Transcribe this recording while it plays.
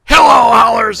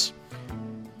course,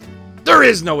 there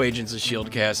is no Agents of S.H.I.E.L.D.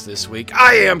 cast this week.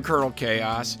 I am Colonel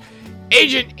Chaos.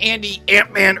 Agent Andy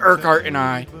Ant-Man Urquhart and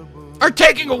I are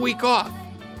taking a week off.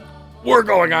 We're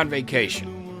going on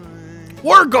vacation.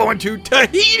 We're going to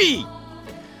Tahiti.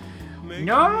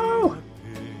 No!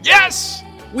 Yes,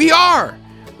 we are.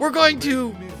 We're going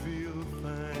to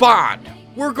bond.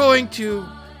 We're going to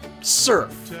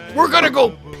surf. We're going to go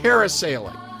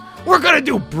parasailing. We're going to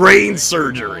do brain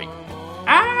surgery.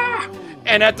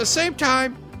 And at the same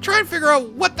time, try and figure out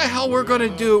what the hell we're going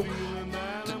to do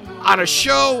on a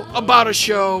show about a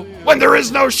show when there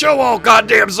is no show all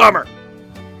goddamn summer.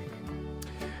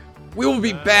 We will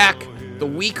be back the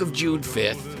week of June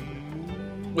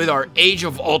 5th with our Age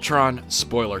of Ultron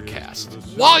spoiler cast.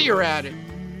 While you're at it,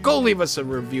 go leave us a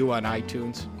review on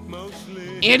iTunes.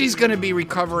 Andy's going to be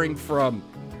recovering from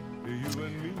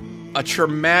a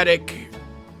traumatic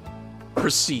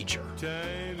procedure.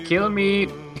 Kill me.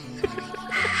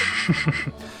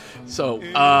 So,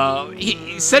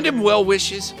 send him well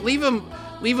wishes. Leave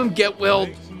him get well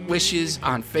wishes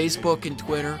on Facebook and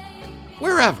Twitter,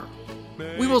 wherever.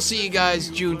 We will see you guys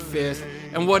June 5th,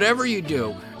 and whatever you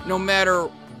do, no matter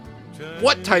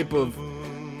what type of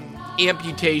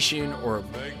amputation or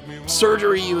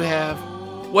surgery you have,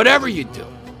 whatever you do,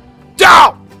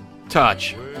 don't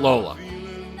touch Lola.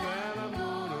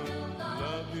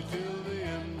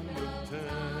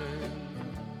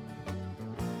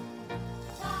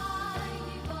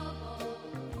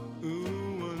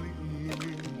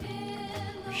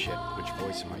 Shit, which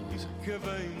voice am I using?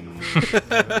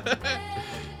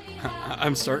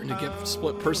 I'm starting to get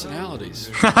split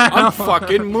personalities. I'm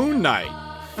fucking Moon Knight.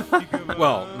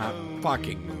 Well, not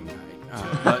fucking Moon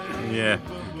Knight. But Yeah,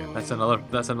 that's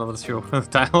another show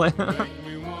title.